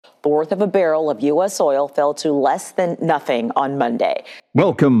Fourth of a barrel of U.S. oil fell to less than nothing on Monday.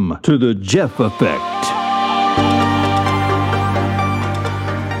 Welcome to the Jeff Effect.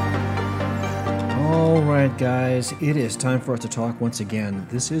 All right, guys, it is time for us to talk once again.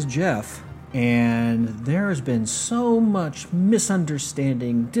 This is Jeff, and there has been so much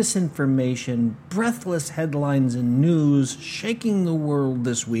misunderstanding, disinformation, breathless headlines and news shaking the world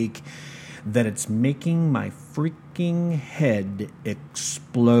this week that it's making my freaking head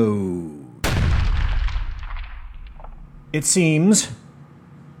explode. It seems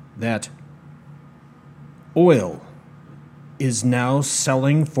that oil is now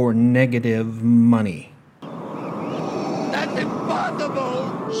selling for negative money. That's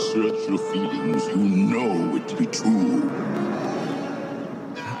impossible! Search your feelings. You know it to be true.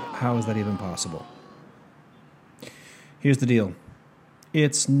 How is that even possible? Here's the deal.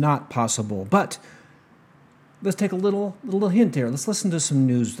 It's not possible, but let's take a little hint here. Let's listen to some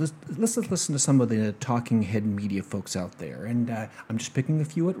news. Let's listen to some of the talking head media folks out there, and I'm just picking a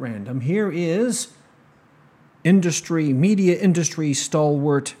few at random. Here is media industry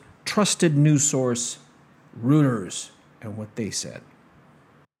stalwart, trusted news source, Reuters, and what they said.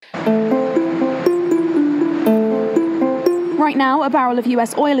 Right now, a barrel of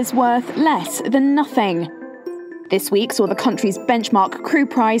US oil is worth less than nothing. This week saw the country's benchmark crude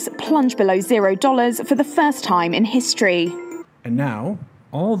price plunge below $0 for the first time in history. And now,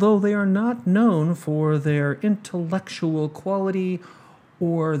 although they are not known for their intellectual quality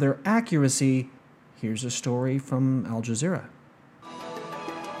or their accuracy, here's a story from Al Jazeera.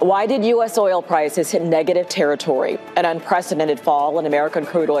 Why did U.S. oil prices hit negative territory? An unprecedented fall in American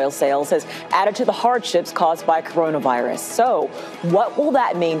crude oil sales has added to the hardships caused by coronavirus. So what will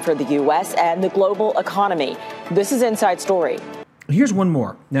that mean for the U.S. and the global economy? This is Inside Story. Here's one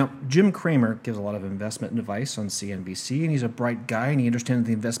more. Now, Jim Cramer gives a lot of investment advice on CNBC, and he's a bright guy, and he understands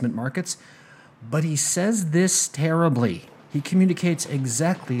the investment markets. But he says this terribly. He communicates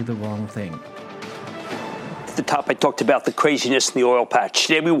exactly the wrong thing. At the top, I talked about the craziness in the oil patch.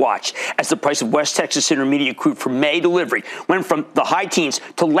 Today, we watch as the price of West Texas Intermediate crude for May delivery went from the high teens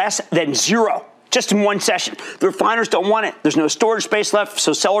to less than zero just in one session. The refiners don't want it. There's no storage space left,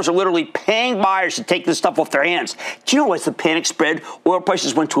 so sellers are literally paying buyers to take this stuff off their hands. Do you know, as the panic spread, oil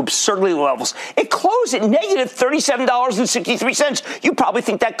prices went to absurdly low levels. It closed at negative $37.63. You probably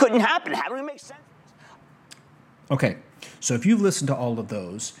think that couldn't happen. How do we make sense? Okay, so if you've listened to all of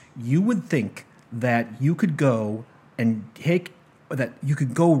those, you would think that you could go right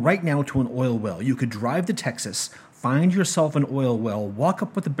now to an oil well. You could drive to Texas, find yourself an oil well, walk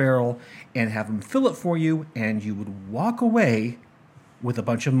up with a barrel, and have them fill it for you, and you would walk away with a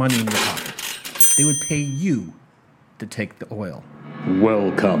bunch of money in your pocket. They would pay you to take the oil.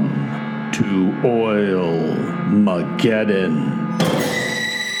 Welcome to Oil-Mageddon.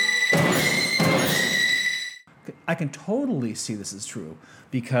 I can totally see this is true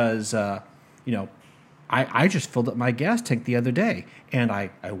because, I just filled up my gas tank the other day, and I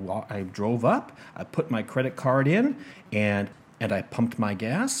drove up, I put my credit card in, and I pumped my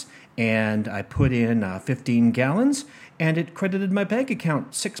gas, and I put in 15 gallons, and it credited my bank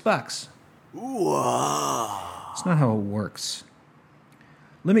account $6. Whoa. It's not how it works.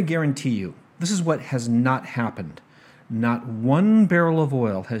 Let me guarantee you, this is what has not happened. Not one barrel of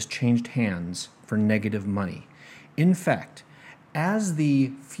oil has changed hands for negative money. In fact, as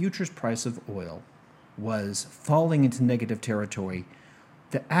the futures price of oil was falling into negative territory,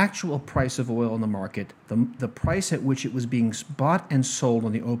 the actual price of oil in the market, the price at which it was being bought and sold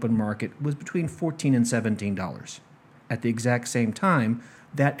on the open market, was between $14 and $17. At the exact same time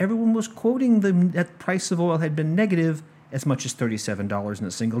that everyone was quoting that price of oil had been negative as much as $37 in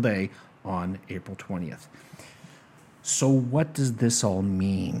a single day on April 20th. So what does this all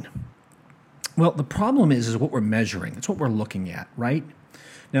mean? Well, the problem is what we're measuring. It's what we're looking at, right?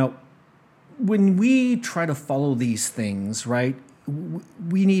 Now, when we try to follow these things, right,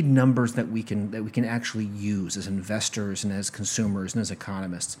 we need numbers that we can actually use as investors and as consumers and as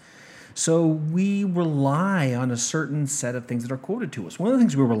economists. So we rely on a certain set of things that are quoted to us. One of the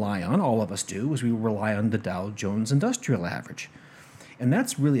things we rely on, all of us do, is we rely on the Dow Jones Industrial Average. And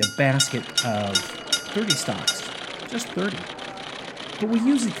that's really a basket of 30 stocks, just 30. But we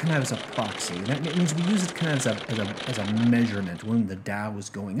use it kind of as a proxy. That means we use it kind of as a measurement. When the Dow is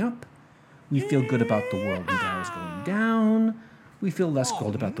going up, we feel good about the world. When the Dow is going down, we feel less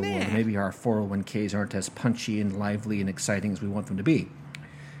good about the world. Maybe our 401ks aren't as punchy and lively and exciting as we want them to be.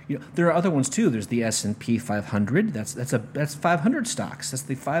 There are other ones too. There's the S&P 500. That's 500 stocks. That's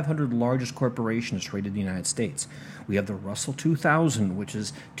the 500 largest corporations traded in the United States. We have the Russell 2000, which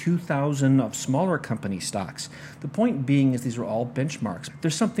is 2,000 of smaller company stocks. The point being is these are all benchmarks.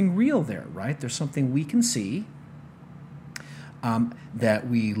 There's something real there, right? There's something we can see that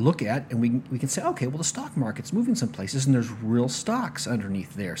we look at, and we can say, okay, well, the stock market's moving some places, and there's real stocks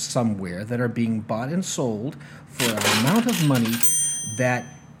underneath there somewhere that are being bought and sold for an amount of money that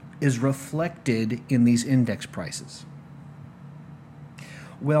is reflected in these index prices.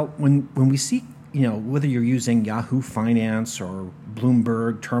 Well, when we see, whether you're using Yahoo Finance or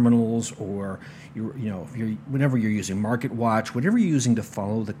Bloomberg terminals or whatever you're using, Market Watch, whatever you're using to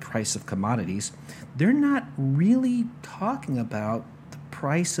follow the price of commodities, they're not really talking about the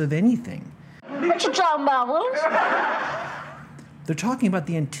price of anything. What you talking about, Willis? They're talking about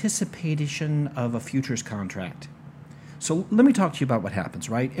the anticipation of a futures contract. So let me talk to you about what happens,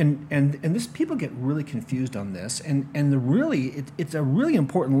 right? And this, people get really confused on this, and it's a really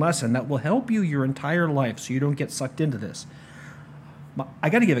important lesson that will help you your entire life so you don't get sucked into this. I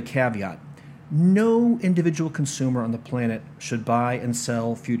got to give a caveat. No individual consumer on the planet should buy and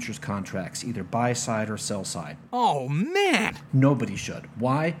sell futures contracts, either buy side or sell side. Oh, man! Nobody should.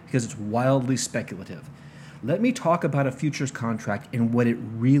 Why? Because it's wildly speculative. Let me talk about a futures contract and what it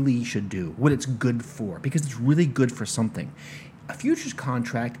really should do, what it's good for, because it's really good for something. A futures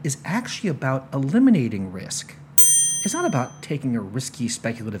contract is actually about eliminating risk. It's not about taking a risky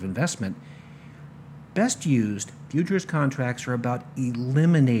speculative investment. Best used, futures contracts are about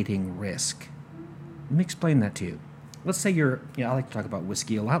eliminating risk. Let me explain that to you. Let's say I like to talk about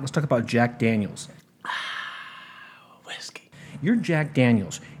whiskey a lot. Let's talk about Jack Daniels. Whiskey. You're Jack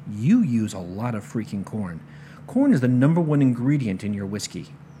Daniels. You use a lot of freaking corn. Corn is the number one ingredient in your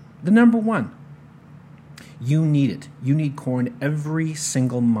whiskey. The number one. You need it. You need corn every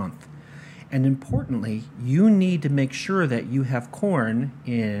single month. And importantly, you need to make sure that you have corn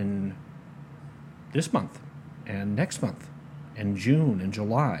in this month and next month and June and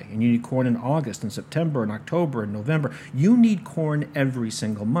July. And you need corn in August and September and October and November. You need corn every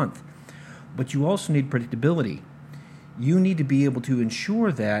single month. But you also need predictability. You need to be able to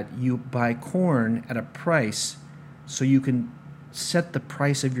ensure that you buy corn at a price so you can set the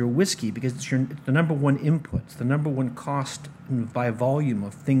price of your whiskey, because it's the number one input, it's the number one cost by volume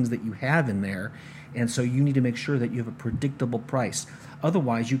of things that you have in there. And so you need to make sure that you have a predictable price.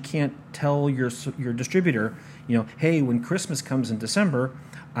 Otherwise, you can't tell your distributor, hey, when Christmas comes in December,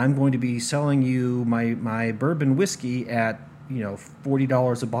 I'm going to be selling you my bourbon whiskey at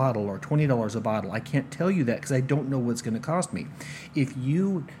 $40 a bottle or $20 a bottle. I can't tell you that because I don't know what it's going to cost me. If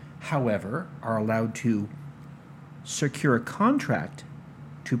you, however, are allowed to secure a contract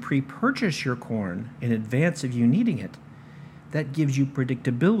to pre-purchase your corn in advance of you needing it, that gives you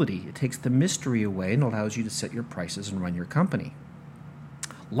predictability. It takes the mystery away and allows you to set your prices and run your company.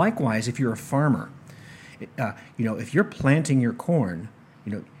 Likewise, if you're a farmer, if you're planting your corn,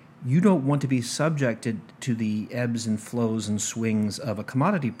 you don't want to be subjected to the ebbs and flows and swings of a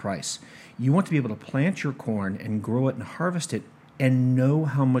commodity price. You want to be able to plant your corn and grow it and harvest it and know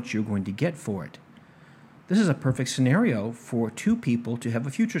how much you're going to get for it. This is a perfect scenario for two people to have a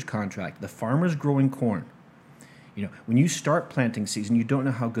futures contract. The farmer's growing corn. When you start planting season, you don't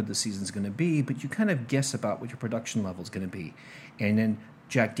know how good the season's going to be, but you kind of guess about what your production level is going to be. And then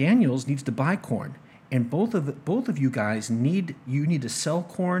Jack Daniels needs to buy corn. And both of you guys need to sell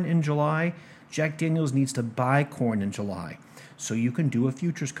corn in July. Jack Daniels needs to buy corn in July. So you can do a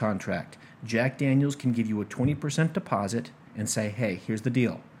futures contract. Jack Daniels can give you a 20% deposit and say, hey, here's the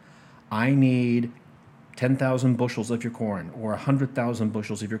deal. I need 10,000 bushels of your corn or 100,000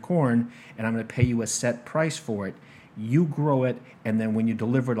 bushels of your corn, and I'm going to pay you a set price for it. You grow it, and then when you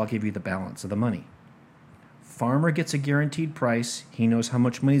deliver it, I'll give you the balance of the money. Farmer gets a guaranteed price. He knows how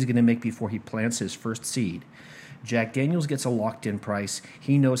much money he's going to make before he plants his first seed. Jack Daniels gets a locked-in price.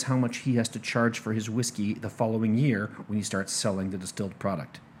 He knows how much he has to charge for his whiskey the following year when he starts selling the distilled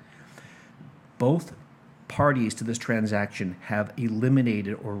product. Both parties to this transaction have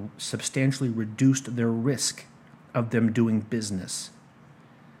eliminated or substantially reduced their risk of them doing business.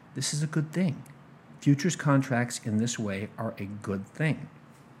 This is a good thing. Futures contracts in this way are a good thing.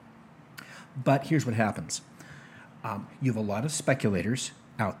 But here's what happens. You have a lot of speculators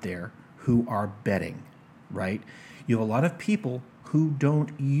out there who are betting, right? You have a lot of people who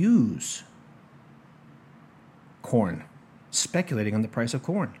don't use corn, speculating on the price of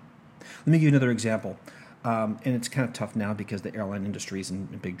corn. Let me give you another example. And it's kind of tough now because the airline industry is in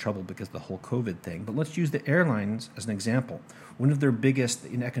big trouble because of the whole COVID thing. But let's use the airlines as an example. One of their biggest,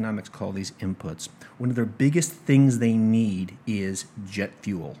 in economics call these inputs, one of their biggest things they need is jet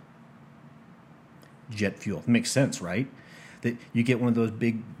fuel. Jet fuel. It makes sense, right? That you get one of those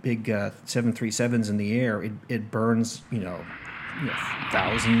big 737s in the air, it burns,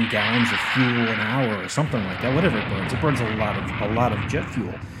 1,000 gallons of fuel an hour or something like that. Whatever it burns a lot of jet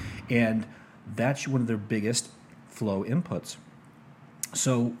fuel, and that's one of their biggest flow inputs.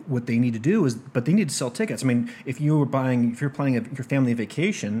 So what they need to do but they need to sell tickets. I mean, if you're planning your family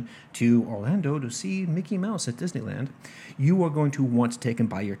vacation to Orlando to see Mickey Mouse at Disneyland, you are going to want to take and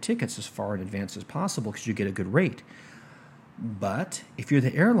buy your tickets as far in advance as possible because you get a good rate. But if you're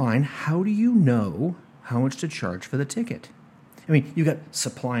the airline, how do you know how much to charge for the ticket? I mean, you got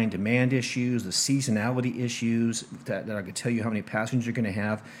supply and demand issues, the seasonality issues that are going to tell you how many passengers you're going to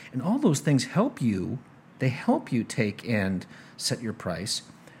have, and all those things help you. They help you take and set your price.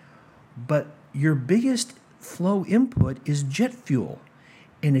 But your biggest flow input is jet fuel.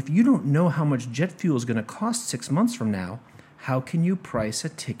 And if you don't know how much jet fuel is going to cost 6 months from now, how can you price a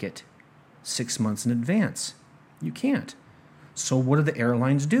ticket 6 months in advance? You can't. So what do the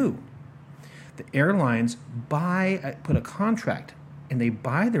airlines do? The airlines put a contract, and they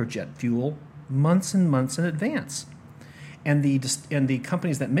buy their jet fuel months and months in advance. And the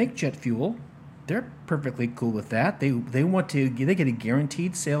companies that make jet fuel, they're perfectly cool with that. They get a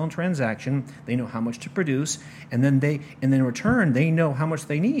guaranteed sale and transaction. They know how much to produce, and then in return they know how much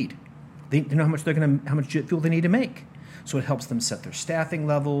they need. They know how much jet fuel they need to make. So it helps them set their staffing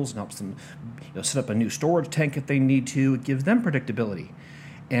levels and helps them set up a new storage tank if they need to. It gives them predictability.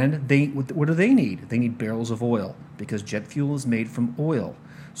 And what do they need? They need barrels of oil because jet fuel is made from oil.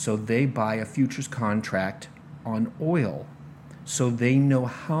 So they buy a futures contract on oil. So they know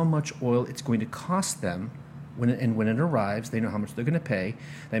how much oil it's going to cost them when it arrives. They know how much they're going to pay.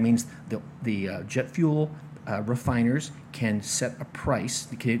 That means the jet fuel refiners can set a price.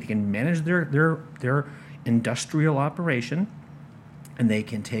 They can manage their industrial operation, and they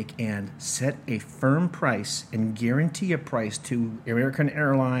can take and set a firm price and guarantee a price to American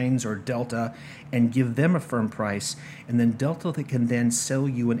Airlines or Delta and give them a firm price, and then Delta can then sell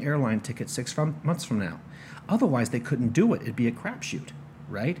you an airline ticket 6 months from now. Otherwise, they couldn't do it. It'd be a crapshoot,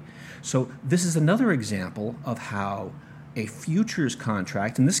 right? So this is another example of how a futures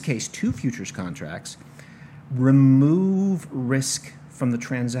contract, in this case 2 futures contracts, remove risk from the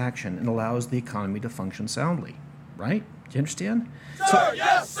transaction and allows the economy to function soundly, right? Do you understand? Sir,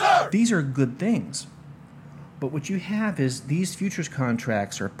 yes, sir! These are good things. But what you have is these futures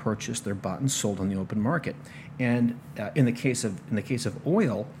contracts are purchased, they're bought and sold on the open market. And in the case of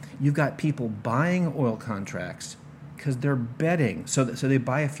oil, you've got people buying oil contracts because they're betting. So they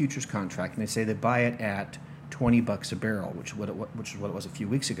buy a futures contract and they say they buy it at $20 a barrel, which is what it was a few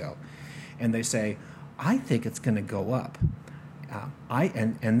weeks ago. And they say, I think it's going to go up.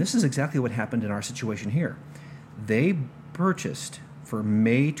 And this is exactly what happened in our situation here. They purchased for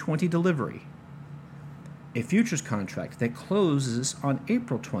May 20 delivery a futures contract that closes on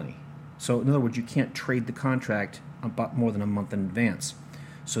April 20. So in other words, you can't trade the contract about more than a month in advance.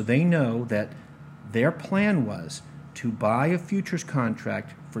 So they know that their plan was to buy a futures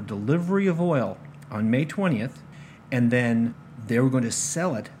contract for delivery of oil on May 20th, and then they were going to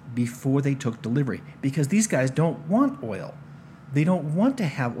sell it before they took delivery, because these guys don't want oil. They don't want to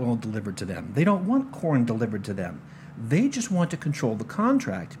have oil delivered to them. They don't want corn delivered to them. They just want to control the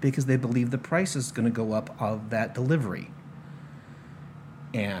contract because they believe the price is going to go up of that delivery.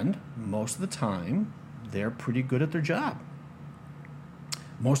 And most of the time, they're pretty good at their job.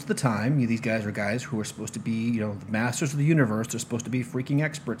 Most of the time, these guys are guys who are supposed to be, the masters of the universe. They're supposed to be freaking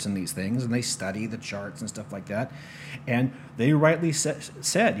experts in these things, and they study the charts and stuff like that. And they rightly said,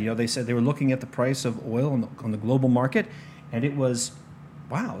 they said they were looking at the price of oil on the global market, and it was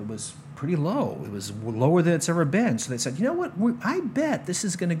pretty low. It was lower than it's ever been. So they said, you know what, I bet this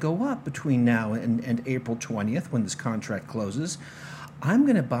is going to go up between now and April 20th when this contract closes. I'm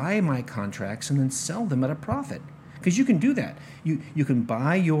going to buy my contracts and then sell them at a profit. Because you can do that. You can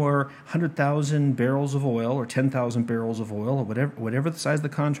buy your 100,000 barrels of oil or 10,000 barrels of oil or whatever the size of the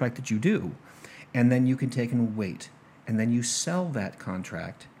contract that you do, and then you can take and wait. And then you sell that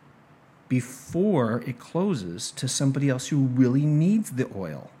contract before it closes to somebody else who really needs the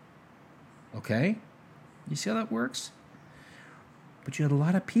oil. Okay? You see how that works? But you had a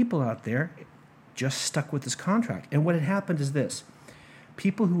lot of people out there just stuck with this contract. And what had happened is this.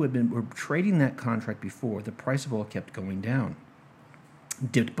 People who were trading that contract before, the price of oil kept going down.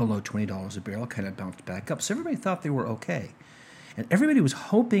 Dipped below $20 a barrel, kind of bounced back up. So everybody thought they were okay. And everybody was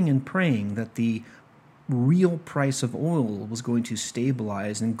hoping and praying that the real price of oil was going to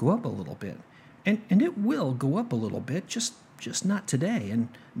stabilize and go up a little bit. And it will go up a little bit, just not today and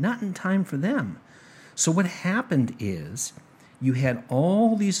not in time for them. So what happened is you had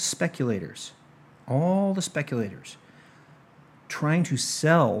all these speculators, trying to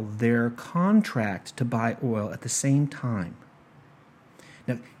sell their contract to buy oil at the same time.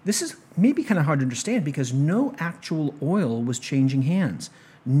 Now, this is maybe kind of hard to understand because no actual oil was changing hands.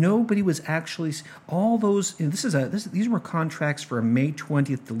 Nobody was actually, all those, these were contracts for a May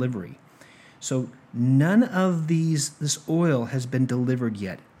 20th delivery. So none of this oil has been delivered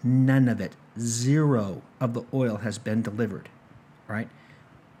yet. None of it. Zero of the oil has been delivered, right?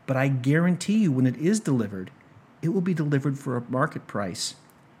 But I guarantee you when it is delivered, it will be delivered for a market price,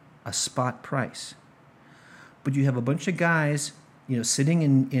 a spot price. But you have a bunch of guys, sitting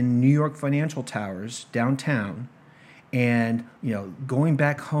in New York financial towers downtown and, going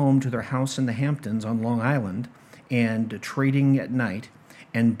back home to their house in the Hamptons on Long Island and trading at night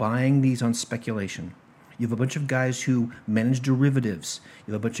and buying these on speculation. You have a bunch of guys who manage derivatives.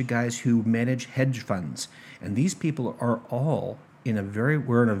 You have a bunch of guys who manage hedge funds. And these people are all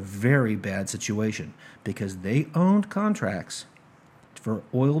we're in a very bad situation because they owned contracts for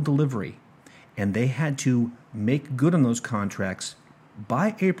oil delivery and they had to make good on those contracts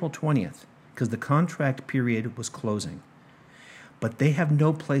by April 20th because the contract period was closing. But they have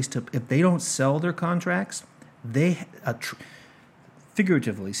no place to, if they don't sell their contracts,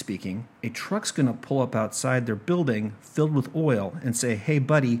 figuratively speaking, a truck's going to pull up outside their building filled with oil and say, hey,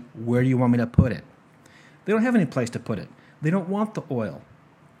 buddy, where do you want me to put it? They don't have any place to put it. They don't want the oil,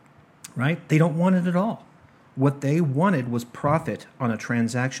 right? They don't want it at all. What they wanted was profit on a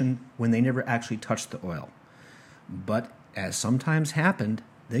transaction when they never actually touched the oil. But as sometimes happened,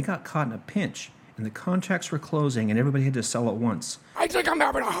 they got caught in a pinch, and the contracts were closing, and everybody had to sell at once. I think I'm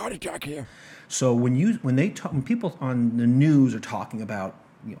having a heart attack here. So when people on the news are talking about,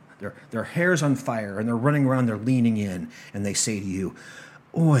 their hair's on fire and they're running around, they're leaning in, and they say to you,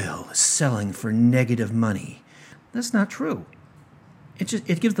 oil is selling for negative money. That's not true.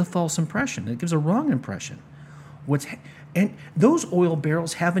 It gives the false impression. It gives a wrong impression. And those oil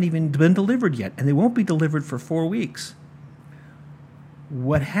barrels haven't even been delivered yet, and they won't be delivered for 4 weeks.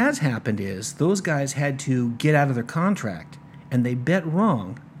 What has happened is those guys had to get out of their contract, and they bet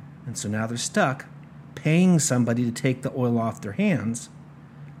wrong, and so now they're stuck paying somebody to take the oil off their hands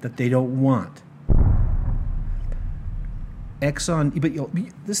that they don't want. Exxon, but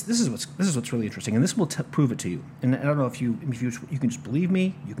this is what's really interesting, and this will prove it to you. And I don't know if you can just believe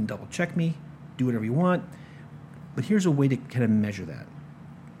me, you can double check me, do whatever you want, but here's a way to kind of measure that.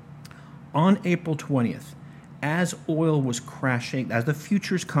 On April 20th, as oil was crashing, as the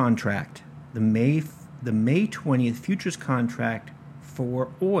futures contract, the May 20th futures contract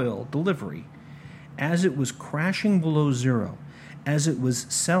for oil delivery, as it was crashing below zero, as it was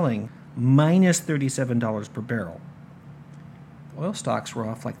selling minus $37 per barrel. Oil stocks were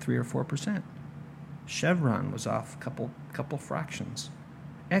off like 3 or 4%. Chevron was off a couple fractions.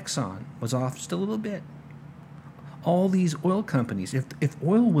 Exxon was off just a little bit. All these oil companies, they're the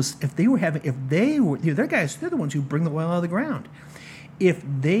ones who bring the oil out of the ground. If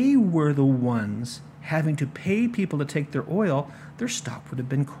they were the ones having to pay people to take their oil, their stock would have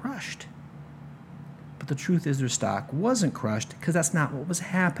been crushed. But the truth is their stock wasn't crushed because that's not what was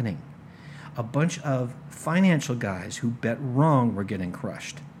happening. A bunch of financial guys who bet wrong were getting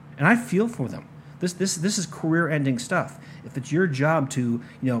crushed. And I feel for them. This is career-ending stuff. If it's your job to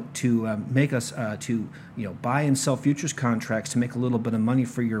make us buy and sell futures contracts to make a little bit of money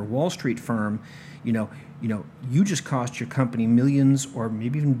for your Wall Street firm, you just cost your company millions or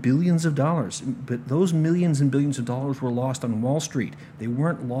maybe even billions of dollars. But those millions and billions of dollars were lost on Wall Street. They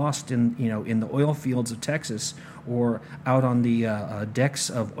weren't lost in the oil fields of Texas or out on the decks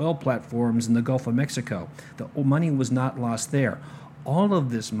of oil platforms in the Gulf of Mexico. The money was not lost there. All of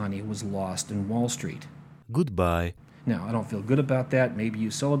this money was lost in Wall Street. Goodbye. Now, I don't feel good about that. Maybe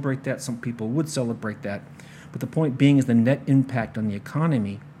you celebrate that. Some people would celebrate that. But the point being is the net impact on the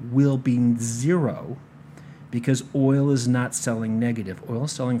economy will be zero because oil is not selling negative. Oil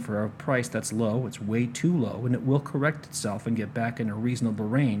is selling for a price that's low. It's way too low, and it will correct itself and get back in a reasonable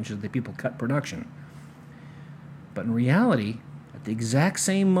range as the people cut production. But in reality, at the exact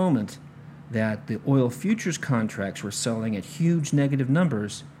same moment that the oil futures contracts were selling at huge negative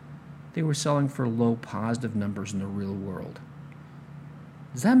numbers, they were selling for low positive numbers in the real world.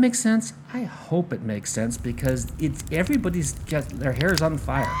 Does that make sense? I hope it makes sense because everybody's got their hair's on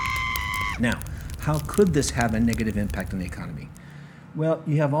fire. Now, how could this have a negative impact on the economy? Well,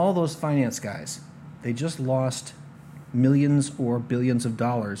 you have all those finance guys. They just lost millions or billions of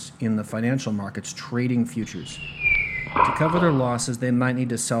dollars in the financial markets trading futures. To cover their losses, they might need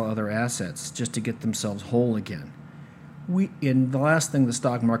to sell other assets just to get themselves whole again. The last thing the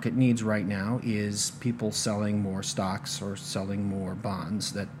stock market needs right now is people selling more stocks or selling more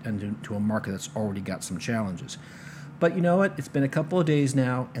bonds into a market that's already got some challenges. But you know what? It's been a couple of days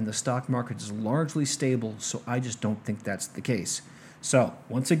now, and the stock market is largely stable, so I just don't think that's the case. So,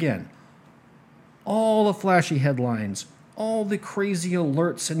 once again, all the flashy headlines, all the crazy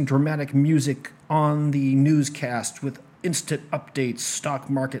alerts and dramatic music on the newscast with instant updates, stock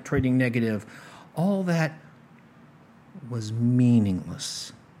market trading negative, all that was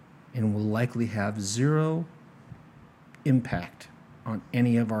meaningless and will likely have zero impact on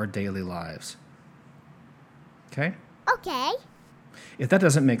any of our daily lives. Okay? Okay. If that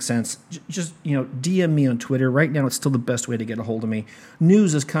doesn't make sense, just DM me on Twitter. Right now, it's still the best way to get a hold of me.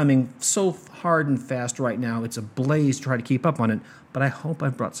 News is coming so hard and fast right now. It's a blaze to try to keep up on it. But I hope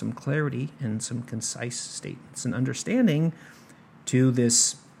I've brought some clarity and some concise statements and understanding to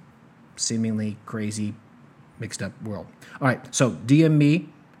this seemingly crazy, mixed up world. All right, so DM me.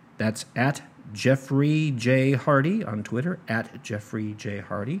 That's at Jeffrey J. Hardy on Twitter, at Jeffrey J.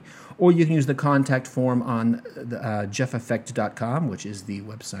 Hardy. Or you can use the contact form on jeffeffect.com, which is the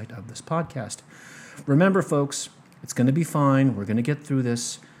website of this podcast. Remember, folks, it's going to be fine. We're going to get through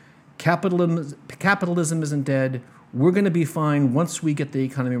this. Capitalism isn't dead. We're going to be fine once we get the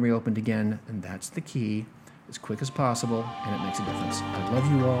economy reopened again, and that's the key. As quick as possible, and it makes a difference. I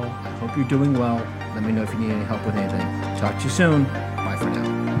love you all. I hope you're doing well. Let me know if you need any help with anything. Talk to you soon. Bye for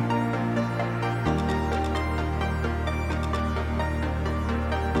now.